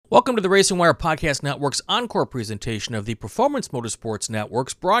Welcome to the Racing Wire Podcast Network's encore presentation of the Performance Motorsports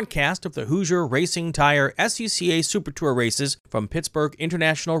Network's broadcast of the Hoosier Racing Tire SCCA Super Tour races from Pittsburgh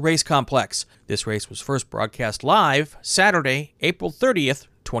International Race Complex. This race was first broadcast live Saturday, April 30th,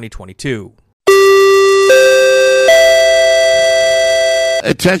 2022.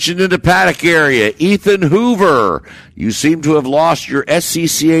 Attention in the paddock area. Ethan Hoover, you seem to have lost your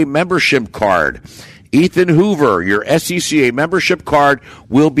SCCA membership card. Ethan Hoover, your SCCA membership card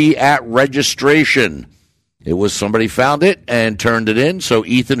will be at registration. It was somebody found it and turned it in. So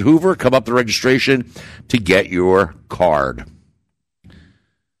Ethan Hoover, come up to registration to get your card.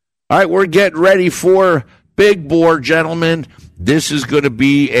 All right, we're getting ready for Big Board, gentlemen. This is going to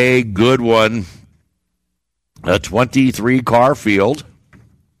be a good one. A 23-car field.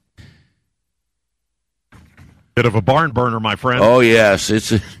 Bit of a barn burner, my friend. Oh, yes.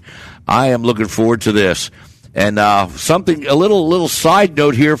 I am looking forward to this. And a little side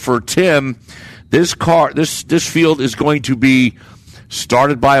note here for Tim. This field is going to be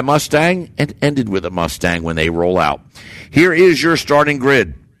started by a Mustang and ended with a Mustang when they roll out. Here is your starting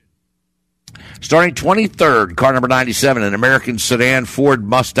grid. Starting 23rd, car number 97, an American sedan Ford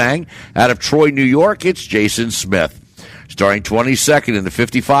Mustang out of Troy, New York, it's Jason Smith. Starting 22nd in the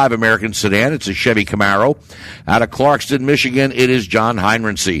 55 American sedan, it's a Chevy Camaro. Out of Clarkston, Michigan, it is John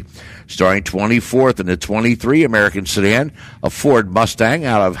Heinrichsey. Starting 24th in the 23 American sedan, a Ford Mustang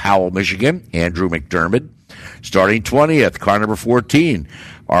out of Howell, Michigan, Andrew McDermott. Starting 20th, car number 14,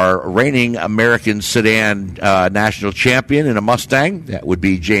 our reigning American sedan national champion in a Mustang. That would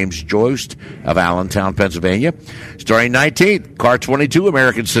be James Joyce of Allentown, Pennsylvania. Starting 19th, car 22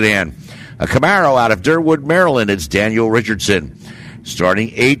 American sedan, a Camaro out of Durwood, Maryland. It's Daniel Richardson.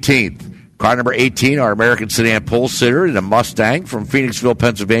 Starting 18th, car number 18, our American sedan pole sitter in a Mustang from Phoenixville,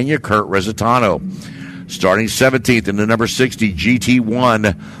 Pennsylvania, Kurt Resitano. Starting 17th in the number 60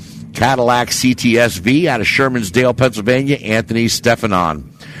 GT1 Cadillac CTS-V out of Shermansdale, Pennsylvania, Anthony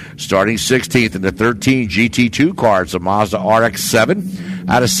Stefanon. Starting 16th in the 13 GT2 car, it's a Mazda RX-7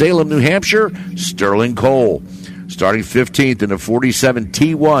 out of Salem, New Hampshire, Sterling Cole. Starting 15th in the 47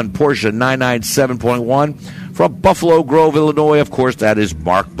 T1 Porsche 997.1 from Buffalo Grove, Illinois. Of course, that is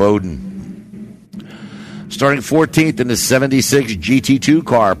Mark Bowden. Starting 14th in the 76 GT2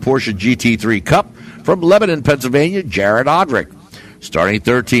 car, Porsche GT3 Cup from Lebanon, Pennsylvania, Jared Odrick. Starting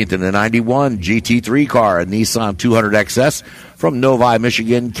 13th in the 91 GT3 car, a Nissan 200XS from Novi,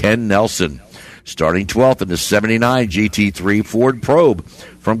 Michigan, Ken Nelson. Starting 12th in the 79 GT3 Ford Probe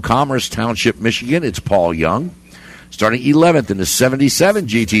from Commerce Township, Michigan, it's Paul Young. Starting 11th in the 77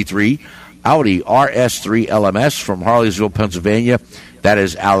 GT3 Audi RS3 LMS from Harleysville, Pennsylvania, that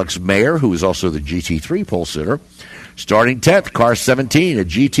is Alex Mayer, who is also the GT3 pole sitter. Starting 10th, car 17, a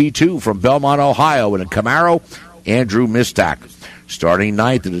GT2 from Belmont, Ohio, in a Camaro, Andrew Mistak. Starting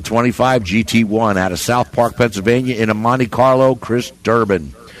 9th in the 25 GT1 out of South Park, Pennsylvania, in a Monte Carlo, Chris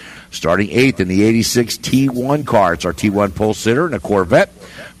Durbin. Starting 8th in the 86 T1 car, it's our T1 pole sitter in a Corvette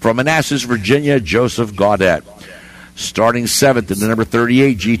from Manassas, Virginia, Joseph Gaudet. Starting 7th in the number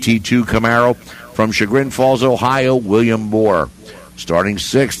 38 GT2 Camaro from Chagrin Falls, Ohio, William Moore. Starting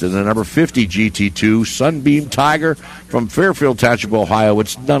 6th in the number 50 GT2 Sunbeam Tiger from Fairfield Township, Ohio,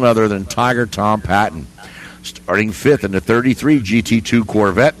 it's none other than Tiger Tom Patton. Starting 5th in the 33 GT2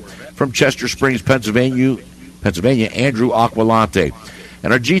 Corvette from Chester Springs, Pennsylvania, Andrew Aquilante.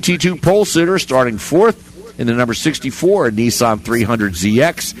 And our GT2 pole sitter starting 4th in the number 64, a Nissan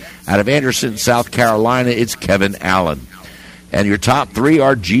 300ZX out of Anderson, South Carolina, it's Kevin Allen. And your top three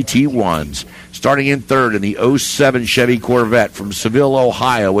are GT1s. Starting in 3rd in the 07 Chevy Corvette from Seville,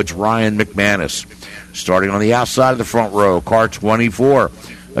 Ohio, it's Ryan McManus. Starting on the outside of the front row, car 24, a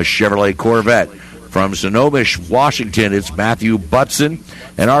Chevrolet Corvette from Snohomish, Washington, it's Matthew Butson.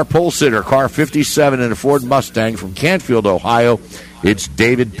 And our pole sitter, car 57 in a Ford Mustang from Canfield, Ohio, it's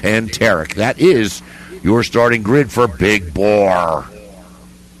David Panterick. That is your starting grid for Big Bore.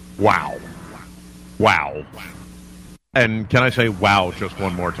 Wow. And can I say wow just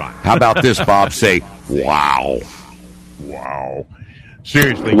one more time? How about this, Bob? Say wow.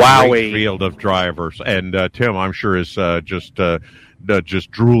 Seriously, great field of drivers. And Tim, I'm sure, is just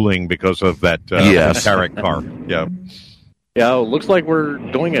drooling because of that Tarek car. Yeah, it looks like we're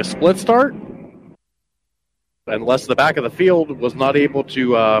doing a split start. Unless the back of the field was not able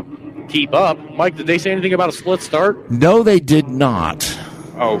to keep up. Mike, did they say anything about a split start? No, they did not.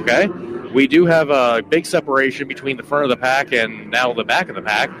 Okay. We do have a big separation between the front of the pack and now the back of the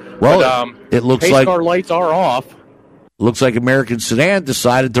pack. Well, but, it looks pace like car lights are off. looks like American Sedan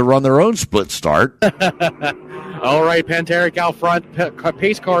decided to run their own split start. All right, Panteric out front.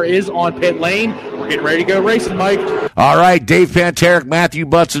 Pace car is on pit lane. We're getting ready to go racing, Mike. All right, Dave Panteric, Matthew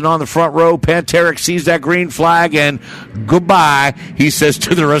Butson on the front row. Panteric sees that green flag, and goodbye, he says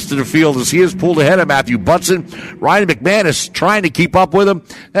to the rest of the field as he is pulled ahead of Matthew Butson. Ryan McManus trying to keep up with him.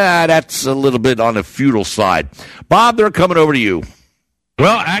 That's a little bit on the futile side. Bob, they're coming over to you.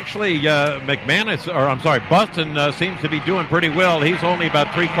 Well, actually, Butson seems to be doing pretty well. He's only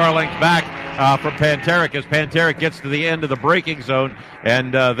about 3 car lengths back from Panteric as Panteric gets to the end of the braking zone.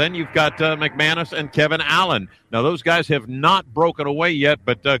 And then you've got McManus and Kevin Allen. Now, those guys have not broken away yet,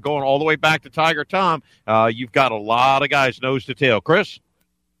 but going all the way back to Tiger Tom, you've got a lot of guys nose to tail. Chris?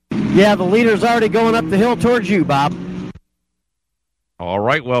 Yeah, the leader's already going up the hill towards you, Bob. All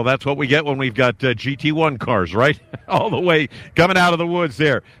right, well, that's what we get when we've got GT1 cars, right? All the way coming out of the woods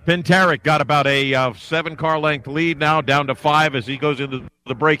there. Panteric got about a 7-car length lead now, down to 5 as he goes into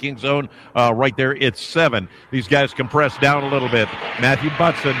the braking zone. Right there, it's 7. These guys compress down a little bit. Matthew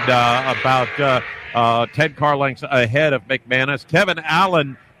Butson about 10 car lengths ahead of McManus. Kevin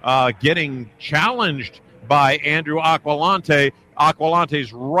Allen getting challenged by Andrew Aquilante.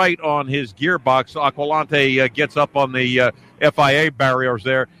 Aquilante's right on his gearbox. Aquilante gets up on the FIA barriers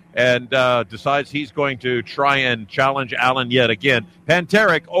there and decides he's going to try and challenge Allen yet again.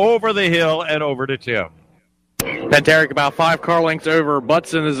 Panteric over the hill and over to Tim. Panteric about 5 car lengths over.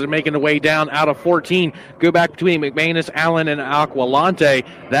 Butson is making the way down out of 14. Go back between McManus, Allen, and Aquilante.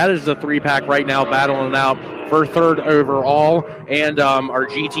 That is the 3-pack right now battling out for 3rd overall. And our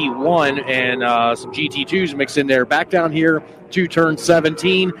GT1 and some GT2s mixed in there. Back down here to turn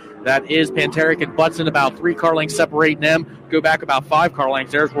 17. That is Panteric and Butson, about 3 car lengths separating them. Go back about 5 car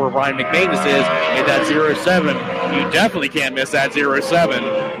lengths. There's where Ryan McManus is in that 07. You definitely can't miss that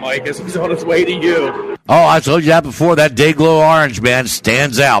 07, Mike, as he's on his way to you. Oh, I told you that before. That Dayglow orange, man,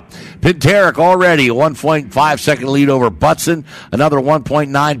 stands out. Panteric already a 1.5-second lead over Butson. Another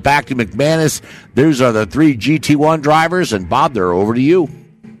 1.9 back to McManus. Those are the 3 GT1 drivers. And, Bob, they're over to you.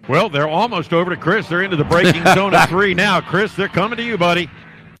 Well, they're almost over to Chris. They're into the braking zone of 3 now. Chris, they're coming to you, buddy.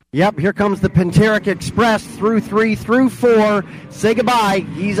 Yep, here comes the Panteric Express through 3, through 4. Say goodbye.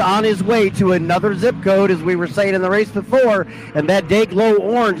 He's on his way to another zip code, as we were saying in the race before. And that Dayglow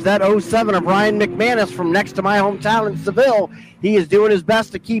orange, that 07 of Ryan McManus from next to my hometown in Seville, he is doing his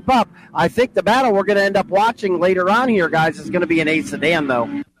best to keep up. I think the battle we're going to end up watching later on here, guys, is going to be an A sedan,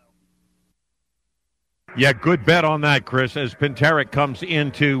 though. Yeah, good bet on that, Chris. As Panteric comes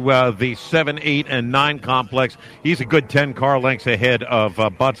into the 7, 8, and 9 complex, he's a good 10 car lengths ahead of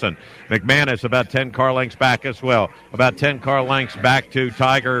Butson. McManus about 10 car lengths back as well. About 10 car lengths back to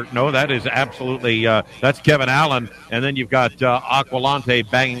Tiger. No, that is absolutely, that's Kevin Allen. And then you've got Aquilante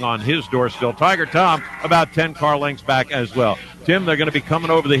banging on his door still. Tiger Tom about 10 car lengths back as well. Tim, they're going to be coming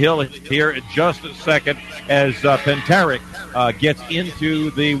over the hill here in just a second as Panteric gets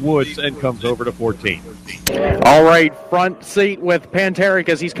into the woods and comes over to 14. All right, front seat with Panteric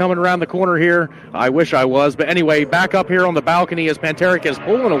as he's coming around the corner here. I wish I was, but anyway, back up here on the balcony as Panteric is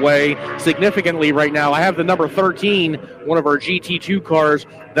pulling away significantly right now. I have the number 13, one of our GT2 cars.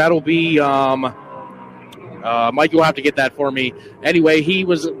 That'll be Mike, you'll have to get that for me. Anyway, he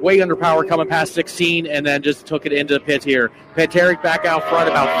was way under power coming past 16 and then just took it into the pit here. Panteric back out front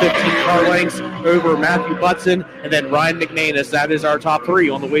about 15 car lengths over Matthew Butson and then Ryan McManus. That is our top 3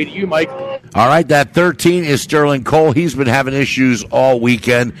 on the way to you, Mike. All right, that 13 is Sterling Cole. He's been having issues all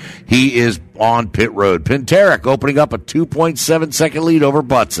weekend. He is on pit road. Panteric opening up a 2.7-second lead over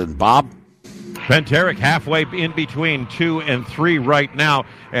Butson. Bob? Panteric halfway in between 2 and 3 right now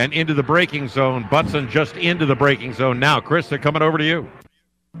and into the braking zone. Butson just into the braking zone now. Chris, they're coming over to you.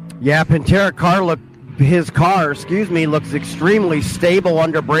 Yeah, Panteric looks extremely stable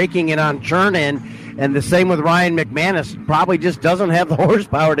under braking and on churn-in. And the same with Ryan McManus. Probably just doesn't have the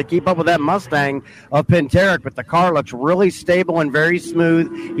horsepower to keep up with that Mustang of Panteric, but the car looks really stable and very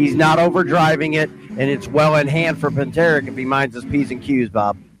smooth. He's not overdriving it, and it's well in hand for Panteric if he minds his P's and Q's,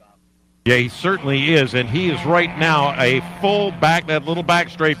 Bob. Yeah, he certainly is, and he is right now a full back, that little back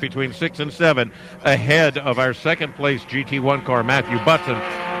straight between 6 and 7, ahead of our second-place GT1 car, Matthew Butson.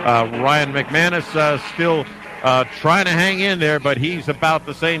 Ryan McManus still trying to hang in there, but he's about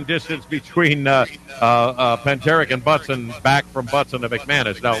the same distance between Panteric and Butson, back from Butson to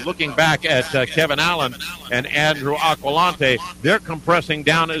McManus. Now, looking back at Kevin Allen and Andrew Aquilante, they're compressing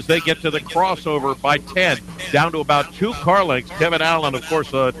down as they get to the crossover by 10, down to about 2 car lengths. Kevin Allen, of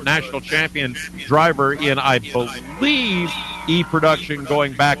course, a national champion driver in, I believe, production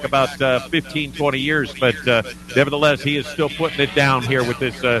going back about 15, 20 years. But nevertheless, he is still putting it down here with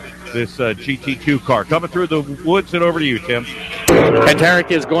this GT2 car. Coming through the woods and over to you, Tim.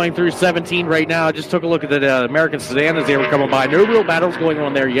 Penteric is going through 17 right now. I just took a look at the American Sedan as they were coming by. No real battles going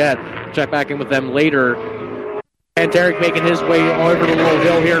on there yet. Check back in with them later. Penteric making his way over the little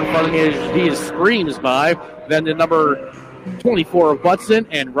hill here in front of me as he screams by. Then the number 24 of Butson,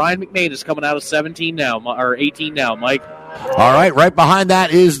 and Ryan McMahon is coming out of 17 now, or 18 now, Mike. All right behind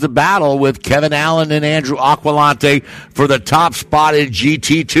that is the battle with Kevin Allen and Andrew Aquilante for the top spot in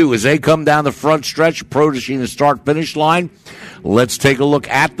GT2. As they come down the front stretch, approaching the start-finish line, let's take a look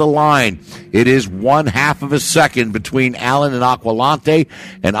at the line. It is 1/2 of a second between Allen and Aquilante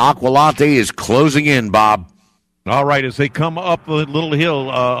is closing in, Bob. All right, as they come up the little hill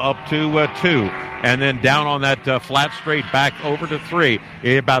up to 2, and then down on that flat straight back over to 3,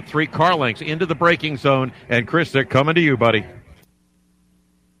 about 3 car lengths into the braking zone. And Chris, they're coming to you, buddy.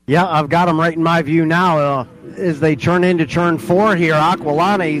 Yeah, I've got them right in my view now. As they turn into turn 4 here,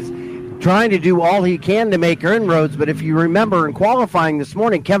 Aquilante's trying to do all he can to make inroads, but if you remember in qualifying this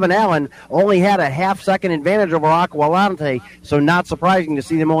morning, Kevin Allen only had a half-second advantage over Aquilante, so not surprising to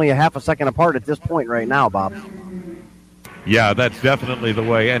see them only a half a second apart at this point right now, Bob. Yeah, that's definitely the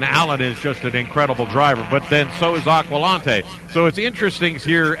way. And Allen is just an incredible driver, but then so is Aquilante. So it's interesting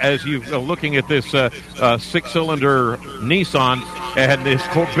here as you're looking at this 6-cylinder Nissan and this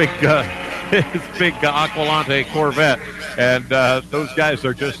big Aquilante Corvette. And those guys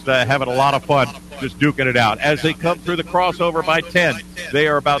are just having a lot of fun, just duking it out. As they come through the crossover by 10, they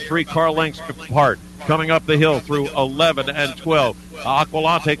are about 3 car lengths apart. Coming up the hill through 11 and 12.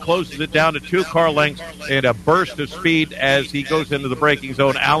 Aquilante closes it down to 2 car lengths in a burst of speed as he goes into the braking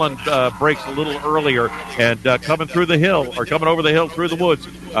zone. Allen brakes a little earlier, and coming through the hill, or coming over the hill through the woods,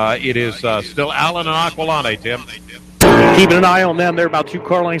 it is still Allen and Aquilante, Tim. Keeping an eye on them. They're about 2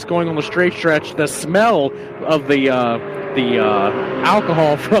 car lengths going on the straight stretch. The smell of the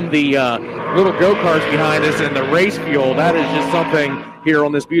alcohol from the little go-karts behind us and the race fuel, that is just something here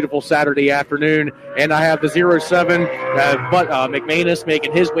on this beautiful Saturday afternoon. And I have the 07, but McManus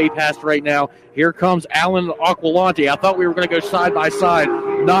making his way past right now. Here comes Allen Aquilante. I thought we were going to go side by side.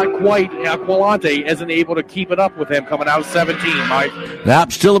 Not quite. Aquilante isn't able to keep it up with him coming out of 17, Mike.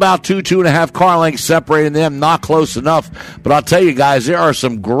 Yep, still about 2.5 car lengths separating them. Not close enough. But I'll tell you guys, there are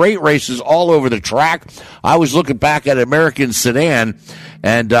some great races all over the track. I was looking back at American Sedan,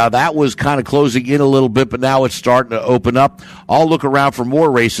 and that was kind of closing in a little bit, but now it's starting to open up. I'll look around for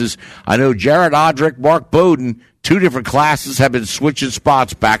more races. I know Jared Odrick, Mark Bowden, 2 different classes have been switching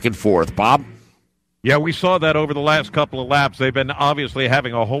spots back and forth. Bob? Yeah, we saw that over the last couple of laps. They've been obviously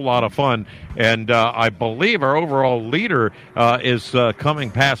having a whole lot of fun, and I believe our overall leader is coming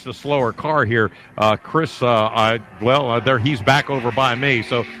past a slower car here. Chris, there he's back over by me,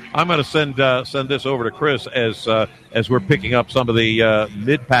 so I'm going to send this over to Chris as we're picking up some of the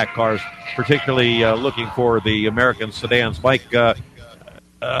mid-pack cars, particularly looking for the American sedans. Mike,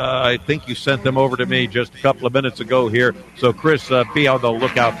 I think you sent them over to me just a couple of minutes ago here. So, Chris, be on the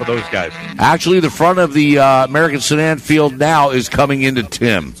lookout for those guys. Actually, the front of the American Sedan field now is coming into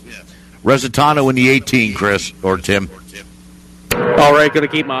Tim. Resitano in the 18, Chris, or Tim. All right, going to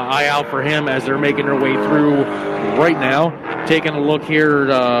keep my eye out for him as they're making their way through right now. Taking a look here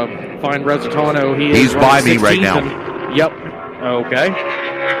to find Resitano. He's by me right now. Yep. Okay.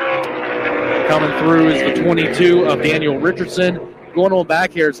 Coming through is the 22 of Daniel Richardson. Going on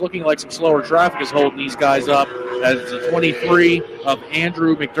back here, it's looking like some slower traffic is holding these guys up. As the 23 of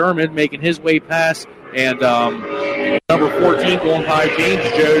Andrew McDermott making his way past, and number 14 going by James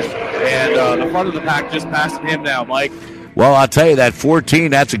Jost, and the front of the pack just passing him now, Mike. Well, I'll tell you, that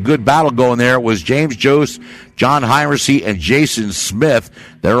 14, that's a good battle going there. It was James Jost, John Heinrichsey, and Jason Smith.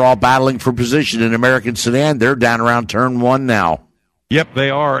 They're all battling for position in American Sedan. They're down around turn 1 now. Yep, they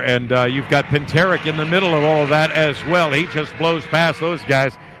are, and you've got Penteric in the middle of all of that as well. He just blows past those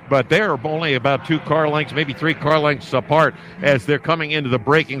guys, but they're only about 2 car lengths, maybe 3 car lengths apart as they're coming into the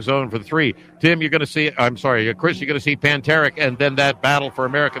braking zone for the 3. Tim, Chris, you're going to see Penteric, and then that battle for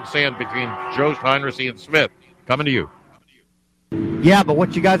American Sand between Jost, Heinrichsey, and Smith coming to you. Yeah, but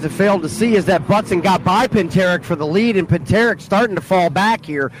what you guys have failed to see is that Butson got by Penteric for the lead, and Penteric starting to fall back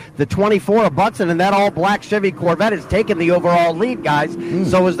here. The 24 of Butson and that all-black Chevy Corvette has taken the overall lead, guys.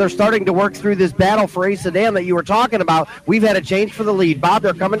 So as they're starting to work through this battle for a sedan that you were talking about, we've had a change for the lead. Bob,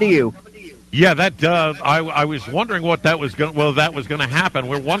 they're coming to you. Yeah, that does. I was wondering what that was going. Well, that was going to happen.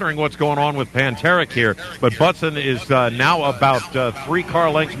 We're wondering what's going on with Panteric here, but Butson is now about 3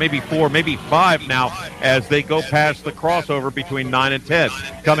 car lengths, maybe 4, maybe 5 now, as they go past the crossover between 9 and 10.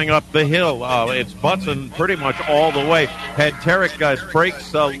 Coming up the hill, it's Butson pretty much all the way. Panteric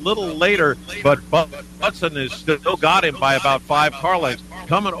breaks a little later, but Butson is still got him by about 5 car lengths.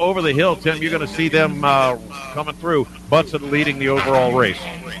 Coming over the hill, Tim, you're going to see them coming through. Butson leading the overall race.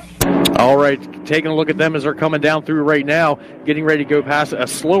 All right, taking a look at them as they're coming down through right now, getting ready to go past a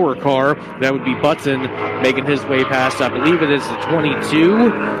slower car. That would be Butson making his way past, I believe it is the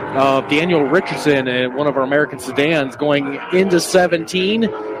 22 of Daniel Richardson, one of our American sedans, going into 17,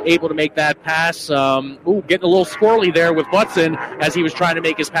 able to make that pass. Getting a little squirrely there with Butson as he was trying to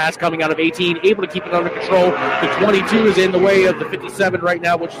make his pass coming out of 18, able to keep it under control. The 22 is in the way of the 57 right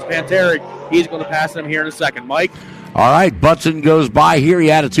now, which is Panteric. He's going to pass him here in a second. Mike? All right, Butson goes by here. He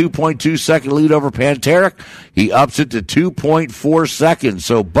had a 2.2 second lead over Panteric. He ups it to 2.4 seconds.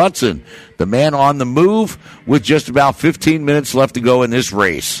 So Butson, the man on the move, with just about 15 minutes left to go in this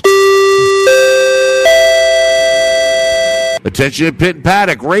race. Attention Pitt and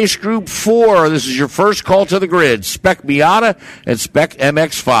Paddock, race group 4. This is your first call to the grid. Spec Miata and Spec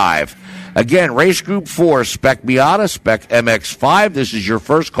MX-5. Again, race group 4, Spec Miata, Spec MX-5. This is your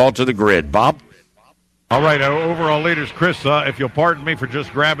first call to the grid. Bob? All right, overall leaders, Chris, if you'll pardon me for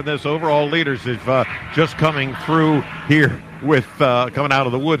just grabbing this, overall leaders is just coming through here with coming out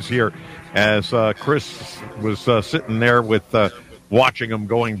of the woods here as Chris was sitting there with watching them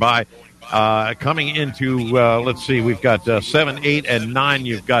going by. Coming into, let's see, we've got 7, 8, and 9.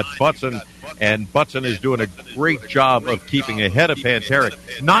 You've got Butson, and Butson is doing a great job of keeping ahead of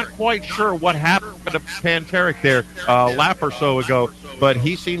Panteric. Not quite sure what happened to Panteric there a lap or so ago, but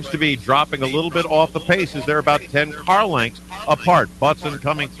he seems to be dropping a little bit off the pace as they're about 10 car lengths apart. Butson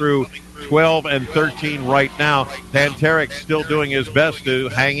coming through 12 and 13 right now. Panteric still doing his best to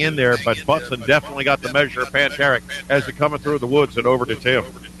hang in there, but Butson definitely got the measure of Panteric as they're coming through the woods and over to Tim.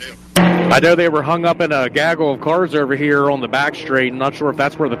 I know they were hung up in a gaggle of cars over here on the back straight. I'm not sure if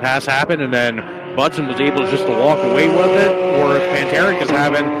that's where the pass happened, and then Butson was able just to walk away with it, or if Panteric is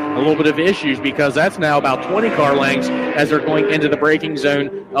having a little bit of issues, because that's now about 20 car lengths as they're going into the braking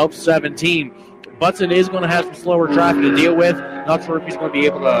zone of 17. Butson is going to have some slower traffic to deal with. Not sure if he's going to be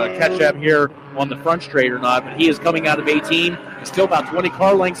able to catch up here on the front straight or not, but he is coming out of 18. He's still about 20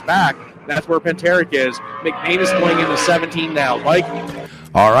 car lengths back. That's where Panteric is. McManus going into 17 now. Mike?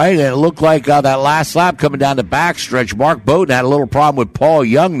 All right, and it looked like that last lap coming down the backstretch, Mark Bowden had a little problem with Paul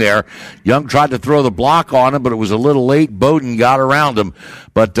Young there. Young tried to throw the block on him, but it was a little late. Bowden got around him.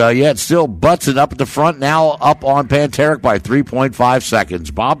 But, it's still Butson up at the front, now up on Panteric by 3.5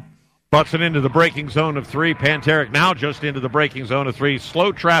 seconds. Bob? Butson into the braking zone of 3. Panteric now just into the braking zone of 3.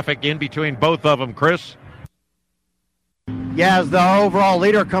 Slow traffic in between both of them, Chris. Yeah, as the overall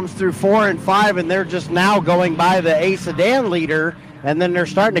leader comes through 4 and 5, and they're just now going by the A sedan leader, and then they're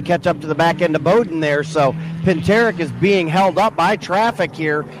starting to catch up to the back end of Bowden there. So Panteric is being held up by traffic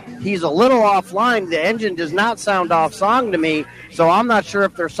here. He's a little offline. The engine does not sound off song to me, so I'm not sure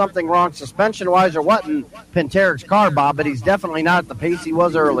if there's something wrong suspension-wise or what in Panteric's car, Bob, but he's definitely not at the pace he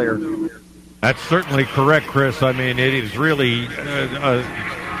was earlier. That's certainly correct, Chris. I mean, it is really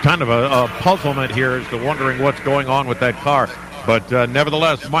kind of a puzzlement here as to wondering what's going on with that car. But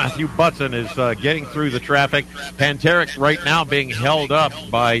nevertheless, Matthew Butson is getting through the traffic. Panteric right now being held up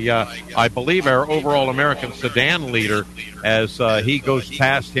by, I believe, our overall American sedan leader as he goes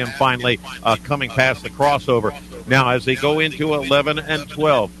past him finally, coming past the crossover. Now, as they go into 11 and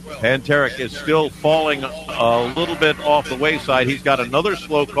 12, Panteric is still falling a little bit off the wayside. He's got another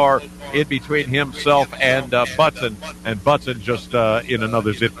slow car in between himself and Butson, and Butson just in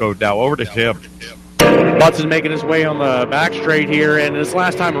another zip code now. Over to Tim. Butson making his way on the back straight here, and this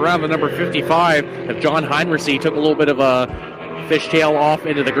last time around, the number 55 of John Heinrichs took a little bit of a fishtail off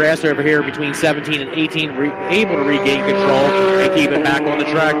into the grass over here between 17 and 18, able to regain control and keep it back on the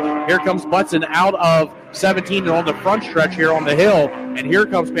track. Here comes Butson out of 17 and on the front stretch here on the hill, and here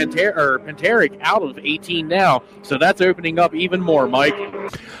comes Panteric out of 18 now, so that's opening up even more, Mike.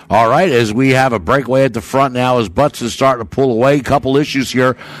 All right, as we have a breakaway at the front now as Butson's starting to pull away. A couple issues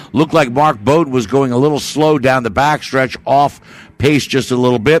here. Looked like Mark Bowden was going a little slow down the backstretch, off pace just a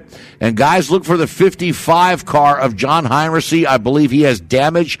little bit. And guys, look for the 55 car of John Heinrichs. I believe he has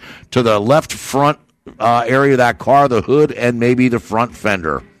damage to the left front area of that car, the hood, and maybe the front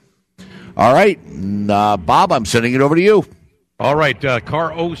fender. All right, Bob, I'm sending it over to you. All right,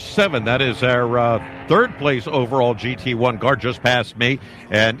 car 07, that is our third place overall GT1 car, just past me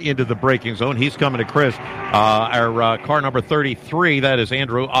and into the braking zone. He's coming to Chris. Our car number 33, that is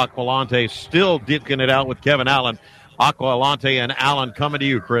Andrew Aquilante, still duking it out with Kevin Allen. Aquilante and Allen coming to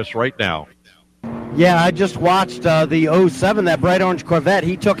you, Chris, right now. Yeah, I just watched the 07, that bright orange Corvette.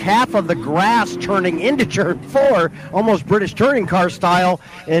 He took half of the grass turning into turn 4, almost British touring car style,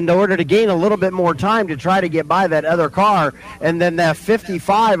 in order to gain a little bit more time to try to get by that other car. And then that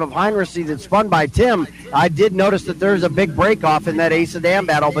 55 of Heinrichs that spun by Tim, I did notice that there's a big break-off in that A sedan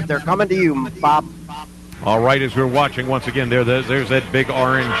battle, but they're coming to you, Bob. All right, as we're watching once again, there's that big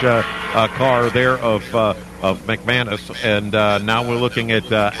orange car there of McManus, and now we're looking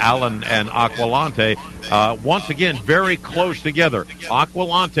at Allen and Aquilante. Once again, very close together.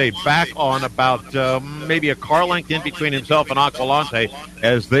 Aquilante back on about maybe a car length in between himself and Aquilante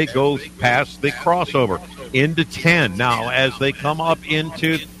as they go past the crossover into 10. Now, as they come up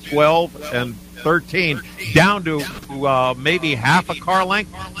into 12 and 13, down to maybe half a car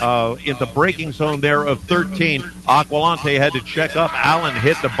length in the braking zone there of 13. Aquilante had to check up. Allen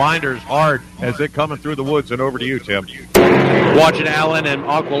hit the binders hard as they're coming through the woods. And over to you, Tim. Watching Allen and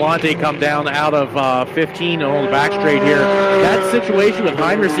Aquilante come down out of 15 on the back straight here. That situation with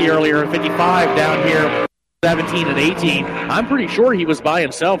Heinrichs earlier at 55 down here, 17 and 18, I'm pretty sure he was by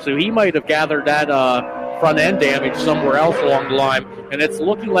himself, so he might have gathered that front end damage somewhere else along the line. And it's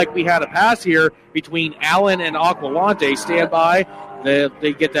looking like we had a pass here between Allen and Aquilante. Stand by.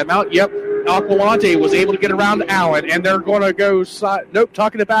 They get them out. Yep. Aquilante was able to get around Allen, and they're going to go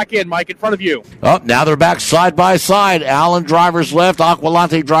tucking it back in, Mike, in front of you. Oh, now they're back side by side. Allen driver's left,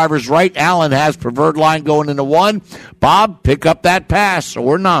 Aquilante driver's right. Allen has preferred line going into 1. Bob, pick up that pass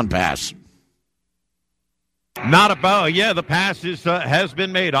or non-pass. Not about, the pass has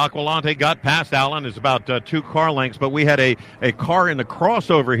been made. Aquilante got past Allen. It's about 2 car lengths, but we had a car in the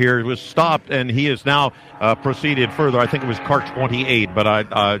crossover here. It was stopped, and he is now proceeded further. I think it was car 28, but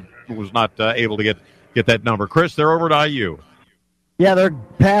I was not able to get that number. Chris, they're over to IU. Yeah, they're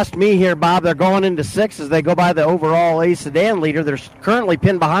past me here, Bob. They're going into 6 as they go by the overall A sedan leader. They're currently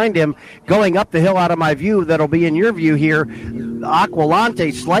pinned behind him, going up the hill out of my view. That'll be in your view here.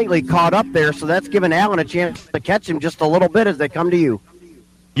 Aquilante slightly caught up there, so that's given Allen a chance to catch him just a little bit as they come to you.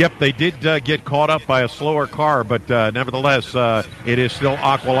 Yep, they did get caught up by a slower car, but nevertheless, it is still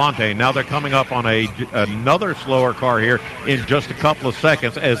Aquilante. Now they're coming up on another slower car here in just a couple of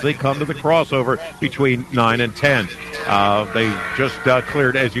seconds as they come to the crossover between 9 and 10. They just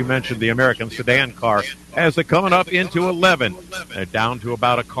cleared, as you mentioned, the American sedan car as they're coming up into 11. They're down to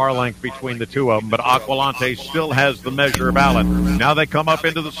about a car length between the two of them, but Aquilante still has the measure of Allen. Now they come up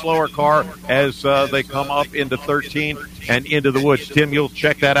into the slower car as they come up into 13 and into the woods. Tim, you'll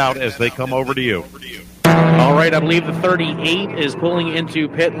check that out as they come over to you. All right, I believe the 38 is pulling into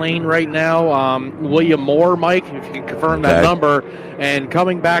pit lane right now. William Moore, Mike, if you can confirm that number. And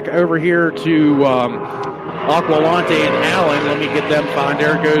coming back over here to Aquilante and Allen, let me get them found.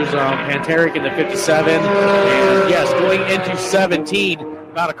 There goes Panteric in the 57. And yes, going into 17,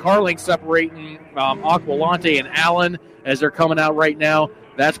 about a car length separating Aquilante and Allen as they're coming out right now.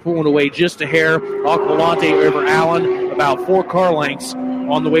 That's pulling away just a hair. Aquilante over Allen, about 4 car lengths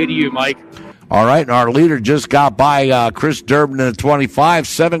on the way to you, Mike. All right, and our leader just got by Chris Durbin in the 25.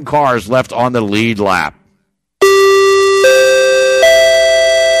 7 cars left on the lead lap.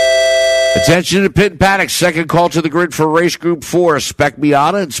 Attention to pit and paddock. Second call to the grid for Race Group 4, Spec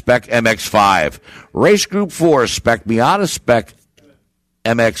Miata and Spec MX-5. Race Group 4, Spec Miata, Spec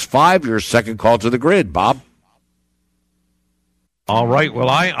MX-5. Your second call to the grid, Bob. All right, well,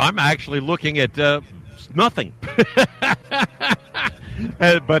 I'm actually looking at nothing.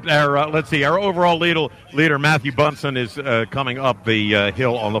 But let's see, our overall leader Matthew Bunson is coming up the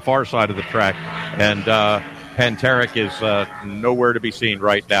hill on the far side of the track, and Panteric is nowhere to be seen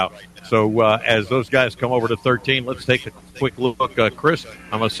right now. So as those guys come over to 13, let's take a quick look. Chris,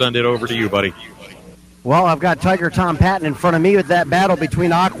 I'm going to send it over to you, buddy. Well, I've got Tiger Tom Patton in front of me with that battle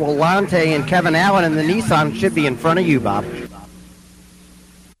between Aquilante and Kevin Allen, and the Nissan should be in front of you, Bob.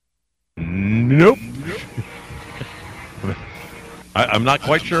 Nope. I'm not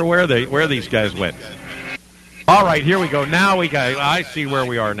quite sure where these guys went. All right, here we go. Now I see where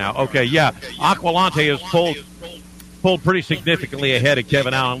we are now. Okay, yeah. Aquilante is pulled pretty significantly ahead of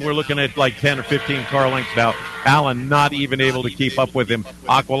Kevin Allen. We're looking at like 10 or 15 car lengths now. Allen not even able to keep up with him.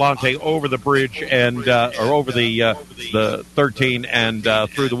 Aquilante over the bridge and or over the 13 and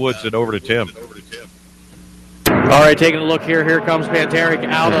through the woods and over to Tim. All right, taking a look here. Here comes Panteric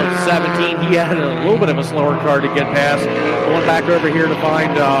out of 17. He had a little bit of a slower car to get past. Going back over here to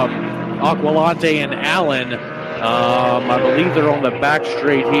find Aquilante and Allen. I believe they're on the back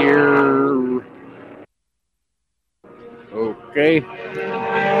straight here. Okay.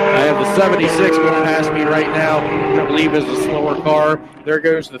 I have the 76 going past me right now, which I believe is a slower car. There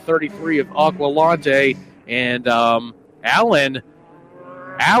goes the 33 of Aqualante, and Allen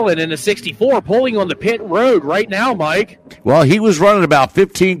in the 64 pulling on the pit road right now, Mike. Well, he was running about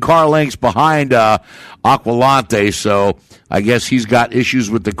 15 car lengths behind Aqualante, so I guess he's got issues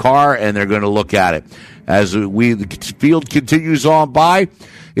with the car, and they're going to look at it. As the field continues on by,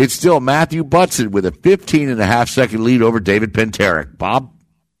 it's still Matthew Butson with a 15.5-second lead over David Penterick. Bob?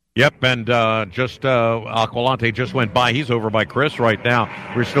 Yep, and Aqualante just went by. He's over by Chris right now.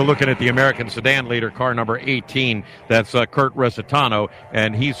 We're still looking at the American sedan leader, car number 18. That's Kurt Resitano,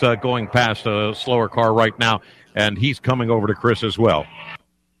 and he's going past a slower car right now, and he's coming over to Chris as well.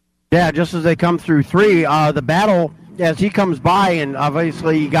 Yeah, just as they come through 3, the battle, as he comes by, and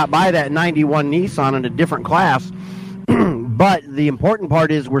obviously he got by that 91 Nissan in a different class. But the important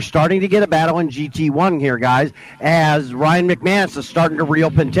part is we're starting to get a battle in GT1 here, guys, as Ryan McManus is starting to reel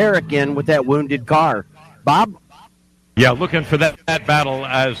Penterick in with that wounded car. Bob? Yeah, looking for that battle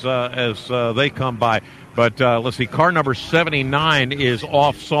as they come by. But let's see, car number 79 is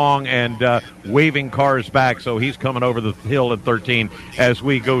off song and waving cars back, so he's coming over the hill at 13 as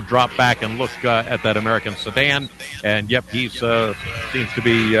we go drop back and look at that American sedan. And, yep, he's seems to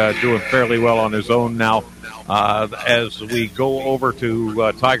be doing fairly well on his own now. As we go over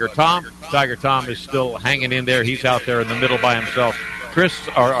to Tiger Tom. Tiger Tom is still hanging in there. He's out there in the middle by himself. Chris,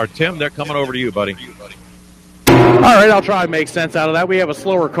 or Tim, they're coming over to you, buddy. All right, I'll try and make sense out of that. We have a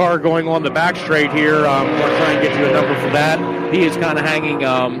slower car going on the back straight here. We'll try and get you a number for that. He is kind of hanging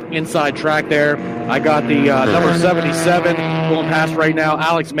inside track there. I got the number 77 going past right now.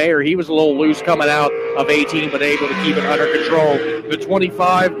 Alex Mayer, he was a little loose coming out of 18, but able to keep it under control. The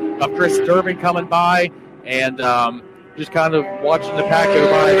 25 of Chris Durbin coming by, and just kind of watching the pack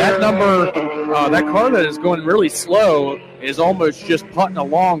go by. That number, that car that is going really slow is almost just putting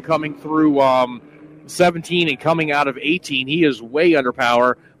along coming through 17 and coming out of 18. He is way under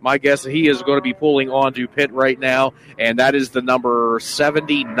power. My guess he is going to be pulling on to Pitt right now, and that is the number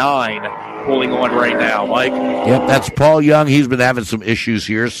 79 pulling on right now, Mike. Yep, that's Paul Young. He's been having some issues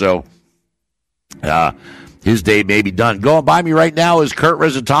here, so his day may be done. Going by me right now is Kurt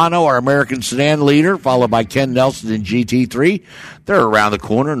Resitano, our American sedan leader, followed by Ken Nelson in GT3. They're around the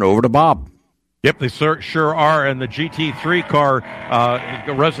corner and over to Bob. Yep, they sure are. And the GT3 car,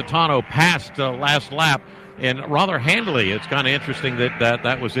 Resitano passed last lap, and rather handily. It's kind of interesting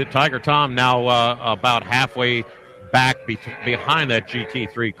that was it. Tiger Tom now about halfway back behind that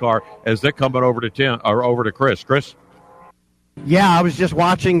GT3 car as they're coming over to Tim or over to Chris. Chris? Yeah, I was just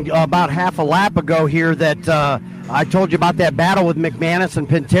watching about half a lap ago here that I told you about that battle with McManus and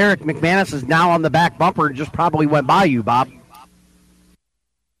Penterick. McManus is now on the back bumper and just probably went by you, Bob.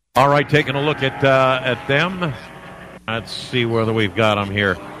 All right, taking a look at them. Let's see whether we've got them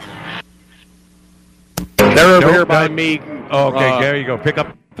here. They're over here by me. Okay, there you go. Pick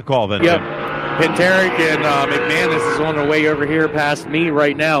up the call then. Yep. Penterick and McManus is on their way over here past me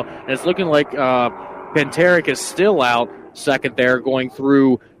right now. And it's looking like Penterick is still out second there, going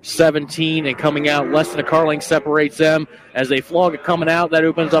through 17 and coming out. Less than a car length separates them. As they flog it coming out, that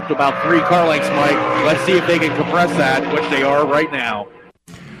opens up to about 3 car lengths, Mike. Let's see if they can compress that, which they are right now.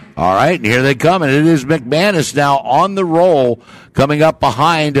 All right, and here they come, and it is McManus now on the roll, coming up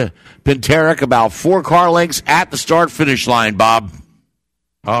behind Penterick, about 4 car lengths at the start-finish line, Bob.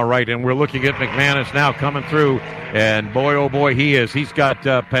 All right, and we're looking at McManus now coming through, and boy, oh boy, he's got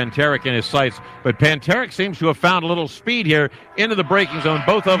Penterick in his sights, but Penterick seems to have found a little speed here into the braking zone,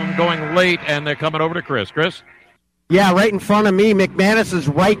 both of them going late, and they're coming over to Chris. Chris? Yeah, right in front of me. McManus is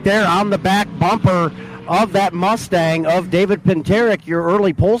right there on the back bumper of that Mustang of David Penterick, your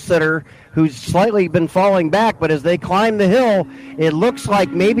early pole sitter, who's slightly been falling back. But as they climb the hill, it looks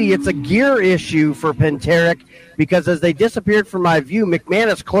like maybe it's a gear issue for Penterick, because as they disappeared from my view,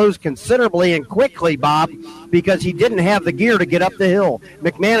 McManus closed considerably and quickly, Bob, because he didn't have the gear to get up the hill.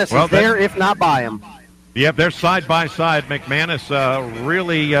 McManus is there, if not by him. Yep, they're side by side. McManus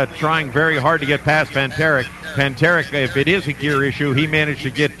really trying very hard to get past Penterick. Penterick, if it is a gear issue, he managed to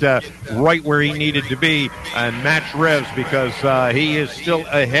get right where he needed to be and match revs, because he is still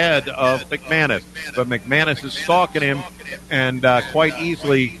ahead of McManus. But McManus is stalking him, and quite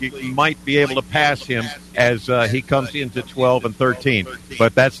easily he might be able to pass him as he comes into 12 and 13.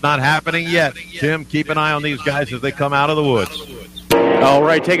 But that's not happening yet. Tim, keep an eye on these guys as they come out of the woods. All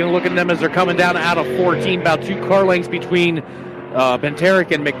right, taking a look at them as they're coming down out of 14, about 2 car lengths between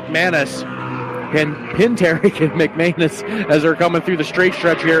Penterick and McManus. Pinterick and McManus as they're coming through the straight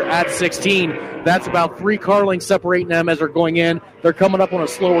stretch here at 16. That's about 3 car lengths separating them as they're going in. They're coming up on a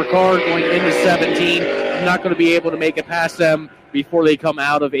slower car going into 17. Not going to be able to make it past them before they come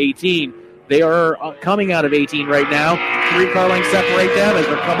out of 18. They are coming out of 18 right now. 3 car lengths separate them as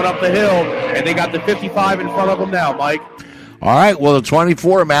they're coming up the hill, and they got the 55 in front of them now, Mike. All right, well, the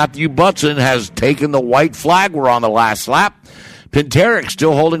 24, Matthew Butson, has taken the white flag. We're on the last lap. Pinterick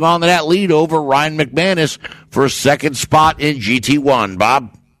still holding on to that lead over Ryan McManus for a second spot in GT1.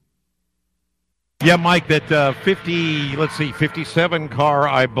 Bob? Yeah, Mike, that 57 car,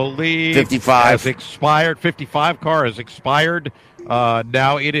 I believe. 55. Has expired. 55 car has expired.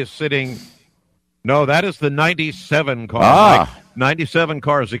 Now it is sitting. No, that is the 97 car. Mike. 97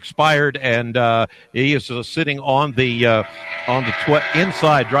 car has expired, and he is sitting on the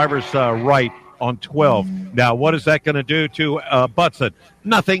inside driver's right on 12. Now, what is that going to do to Butson?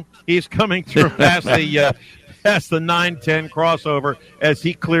 Nothing. He's coming through past the 9-10 crossover as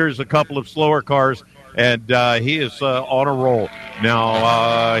he clears a couple of slower cars, and he is on a roll.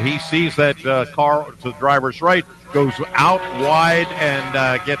 Now, he sees that car to the driver's right, goes out wide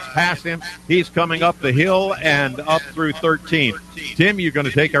and gets past him. He's coming up the hill and up through 13. Tim, you're going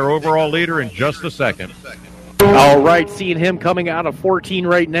to take our overall leader in just a second. All right, seeing him coming out of 14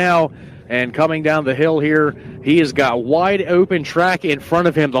 right now and coming down the hill here. He has got wide open track in front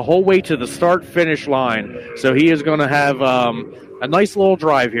of him the whole way to the start-finish line. So he is going to have a nice little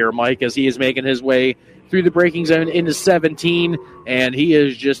drive here, Mike, as he is making his way through the braking zone into 17, and he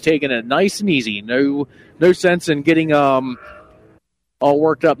is just taking it nice and easy. No sense in getting all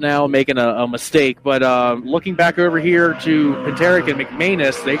worked up now and making a mistake. But looking back over here to Pinterick and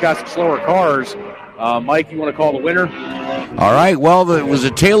McManus, they got some slower cars. Mike, you want to call the winner? All right, well, it was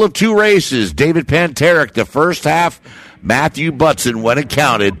a tale of 2 races. David Pinterick, the first half. Matthew Butson, when it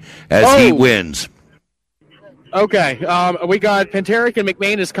counted, as he wins. Okay, we got Pinterick and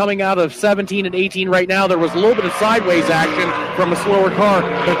McManus coming out of 17 and 18 right now. There was a little bit of sideways action from a slower car,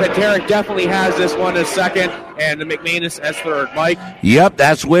 but Pinterick definitely has this one as second, and McManus as third. Mike? Yep,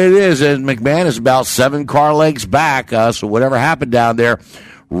 that's the way it is, and McManus about 7 car lengths back, so whatever happened down there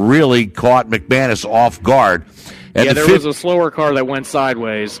really caught McManus off guard. And yeah, there was a slower car that went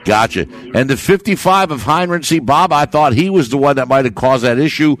sideways. Gotcha. And the 55 of Heinrich, see, Bob, I thought he was the one that might have caused that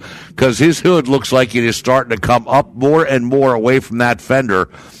issue because his hood looks like it is starting to come up more and more away from that fender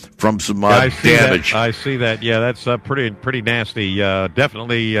from some damage. I see that. Yeah, that's pretty nasty.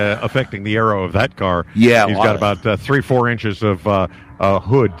 Definitely affecting the aero of that car. Yeah. He's got about 3-4 inches of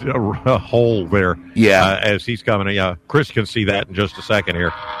hood a hole there. Yeah. As he's coming. Chris can see that in just a second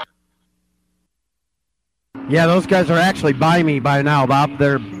here. Yeah, those guys are actually by me by now, Bob.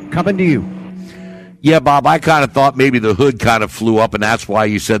 They're coming to you. Yeah, Bob, I kind of thought maybe the hood kind of flew up, and that's why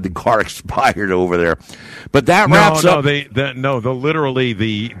you said the car expired over there. But that wraps up.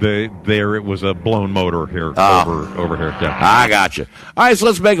 Literally, there it was a blown motor here over here. Yeah. I got you. All right, so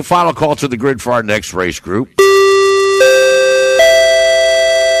let's make a final call to the grid for our next race group.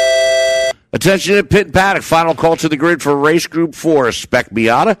 Attention at Pitt and Paddock. Final call to the grid for Race Group 4, Spec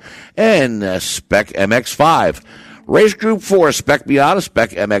Miata and Spec MX-5. Race Group 4, Spec Miata, Spec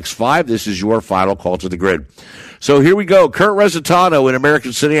MX-5. This is your final call to the grid. So here we go. Kurt Resitano in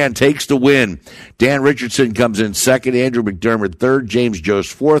American Sedan takes the win. Dan Richardson comes in second. Andrew McDermott third. James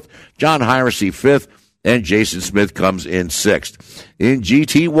Jost fourth. John Hiracy fifth. And Jason Smith comes in sixth. In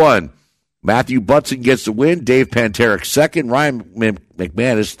GT1, Matthew Butson gets the win. Dave Pinterick second. Ryan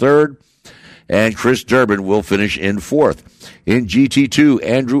McManus third. And Chris Durbin will finish in fourth. In GT2,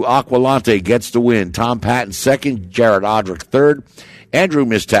 Andrew Aquilante gets the win. Tom Patton second, Jared Odrick third, Andrew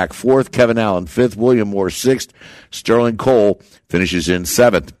Mistak fourth, Kevin Allen fifth, William Moore sixth, Sterling Cole finishes in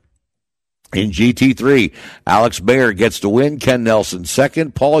seventh. In GT3, Alex Bayer gets the win, Ken Nelson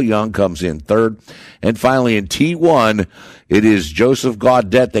second, Paul Young comes in third, and finally in T1, it is Joseph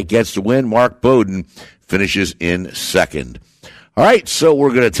Gaudet that gets the win. Mark Bowden finishes in second. All right, so we're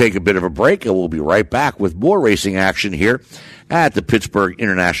going to take a bit of a break, and we'll be right back with more racing action here at the Pittsburgh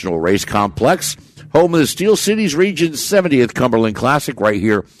International Race Complex, home of the Steel Cities Region 70th Cumberland Classic, right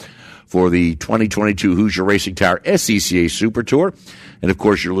here for the 2022 Hoosier Racing Tire SCCA Super Tour. And, of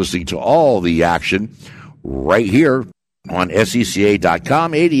course, you're listening to all the action right here on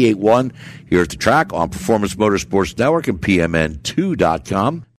SCCA.com, 88.1 here at the track on Performance Motorsports Network and PMN2.com.